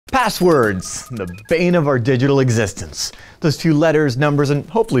Passwords, the bane of our digital existence. Those few letters, numbers, and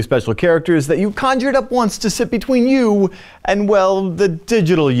hopefully special characters that you conjured up once to sit between you and, well, the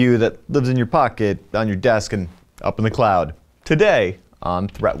digital you that lives in your pocket, on your desk, and up in the cloud. Today on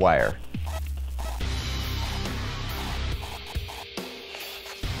ThreatWire.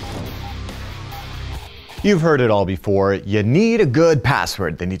 You've heard it all before. You need a good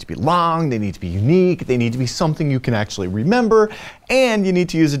password. They need to be long, they need to be unique, they need to be something you can actually remember, and you need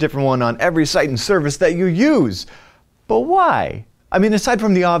to use a different one on every site and service that you use. But why? I mean, aside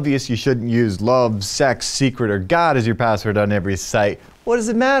from the obvious, you shouldn't use love, sex, secret, or God as your password on every site. What does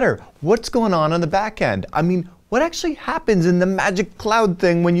it matter? What's going on the back end? I mean, what actually happens in the magic cloud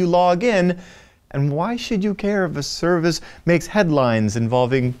thing when you log in? And why should you care if a service makes headlines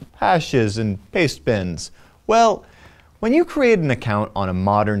involving hashes and paste bins? Well, when you create an account on a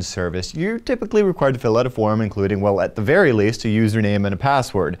modern service, you're typically required to fill out a form including, well, at the very least, a username and a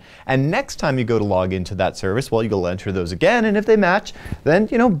password. And next time you go to log into that service, well, you'll enter those again, and if they match, then,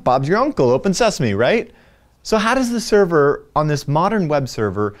 you know, Bob's your uncle, open sesame, right? So how does the server on this modern web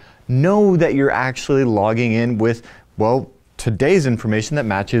server know that you're actually logging in with, well, today's information that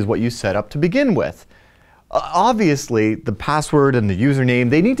matches what you set up to begin with? Obviously, the password and the username,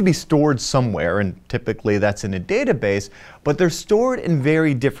 they need to be stored somewhere, and typically that's in a database, but they're stored in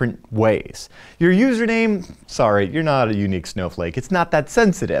very different ways. Your username, sorry, you're not a unique snowflake. It's not that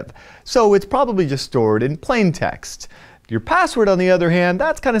sensitive. So it's probably just stored in plain text. Your password, on the other hand,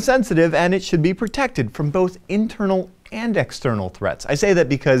 that's kind of sensitive, and it should be protected from both internal and external threats. I say that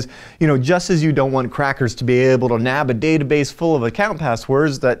because, you know, just as you don't want crackers to be able to nab a database full of account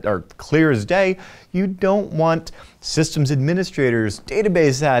passwords that are clear as day, you don't want systems administrators,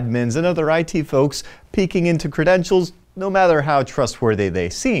 database admins, and other IT folks peeking into credentials, no matter how trustworthy they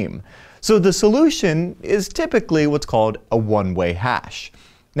seem. So the solution is typically what's called a one-way hash.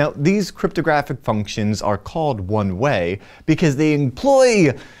 Now, these cryptographic functions are called one-way because they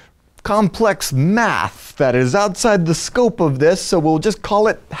employ complex math that is outside the scope of this, so we'll just call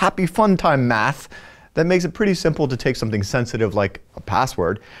it happy fun time math. That makes it pretty simple to take something sensitive like a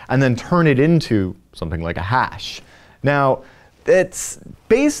password and then turn it into something like a hash. Now, it's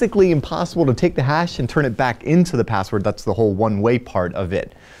basically impossible to take the hash and turn it back into the password. That's the whole one-way part of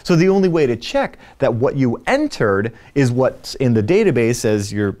it. So the only way to check that what you entered is what's in the database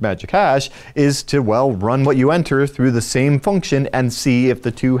as your magic hash is to, well, run what you enter through the same function and see if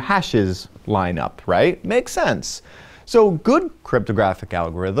the two hashes line up, right? Makes sense. So good cryptographic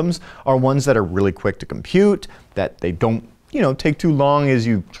algorithms are ones that are really quick to compute, that they don't, you know, take too long as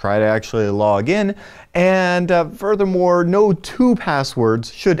you try to actually log in, and furthermore, no two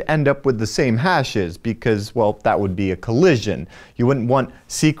passwords should end up with the same hashes because, well, that would be a collision. You wouldn't want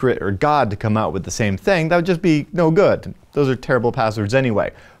secret or God to come out with the same thing. That would just be no good. Those are terrible passwords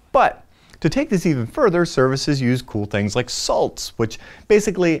anyway. But to take this even further, services use cool things like salts, which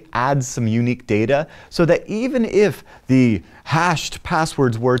basically adds some unique data so that even if the hashed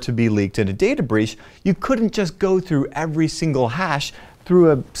passwords were to be leaked in a data breach, you couldn't just go through every single hash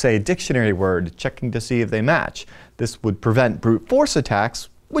through a, say, a dictionary word, checking to see if they match. This would prevent brute force attacks,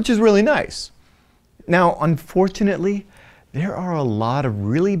 which is really nice. Now, unfortunately, there are a lot of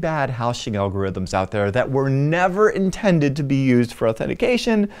really bad hashing algorithms out there that were never intended to be used for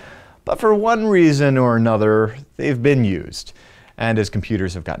authentication, but for one reason or another, they've been used. And as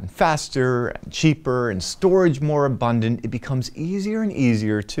computers have gotten faster and cheaper and storage more abundant, it becomes easier and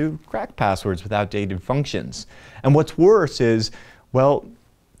easier to crack passwords with outdated functions. And what's worse is, well,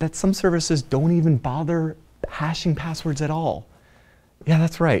 that some services don't even bother hashing passwords at all. Yeah,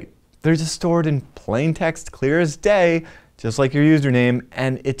 that's right. They're just stored in plain text, clear as day, just like your username,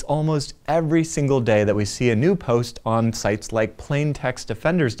 and it's almost every single day that we see a new post on sites like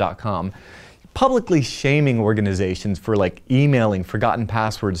plaintextoffenders.com publicly shaming organizations for like emailing forgotten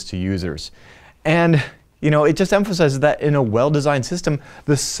passwords to users. And you know, it just emphasizes that in a well-designed system,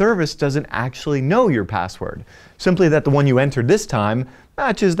 the service doesn't actually know your password. Simply that the one you entered this time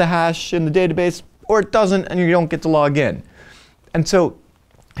matches the hash in the database, or it doesn't and you don't get to log in. And so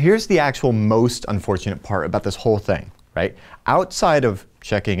here's the actual most unfortunate part about this whole thing, right? Outside of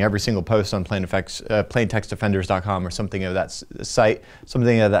checking every single post on plaintextoffenders.com or something of that site,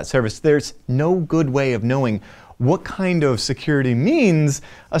 something of that service, there's no good way of knowing what kind of security means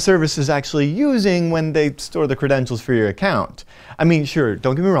a service is actually using when they store the credentials for your account. I mean, sure,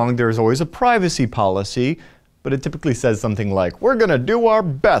 don't get me wrong, there's always a privacy policy, but it typically says something like, we're going to do our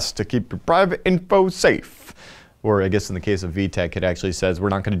best to keep your private info safe. Or I guess in the case of VTech, it actually says we're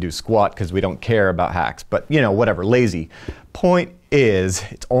not going to do squat because we don't care about hacks. But you know, whatever, lazy. Point is,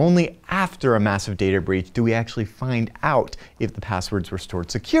 it's only after a massive data breach do we actually find out if the passwords were stored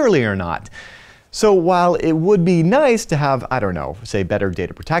securely or not. So while it would be nice to have, I don't know, say better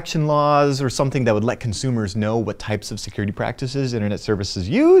data protection laws or something that would let consumers know what types of security practices internet services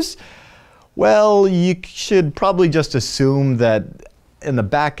use, well, you should probably just assume that in the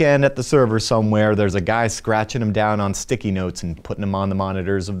back end at the server somewhere, there's a guy scratching them down on sticky notes and putting them on the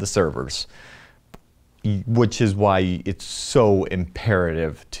monitors of the servers. Which is why it's so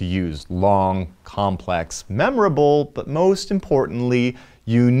imperative to use long, complex, memorable, but most importantly,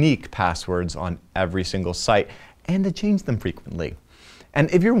 unique passwords on every single site, and to change them frequently. And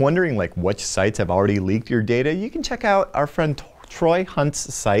if you're wondering like which sites have already leaked your data, you can check out our friend Troy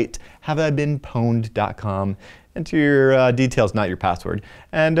Hunt's site, haveibeenpwned.com. Enter your details, not your password,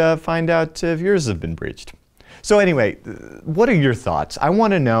 and find out if yours have been breached. So anyway, what are your thoughts? I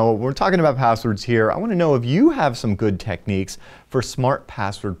want to know, we're talking about passwords here, I want to know if you have some good techniques for smart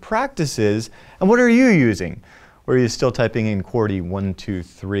password practices, and what are you using? Or are you still typing in QWERTY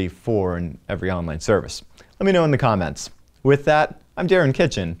 1234 in every online service? Let me know in the comments. With that, I'm Darren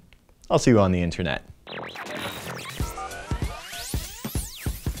Kitchen. I'll see you on the internet.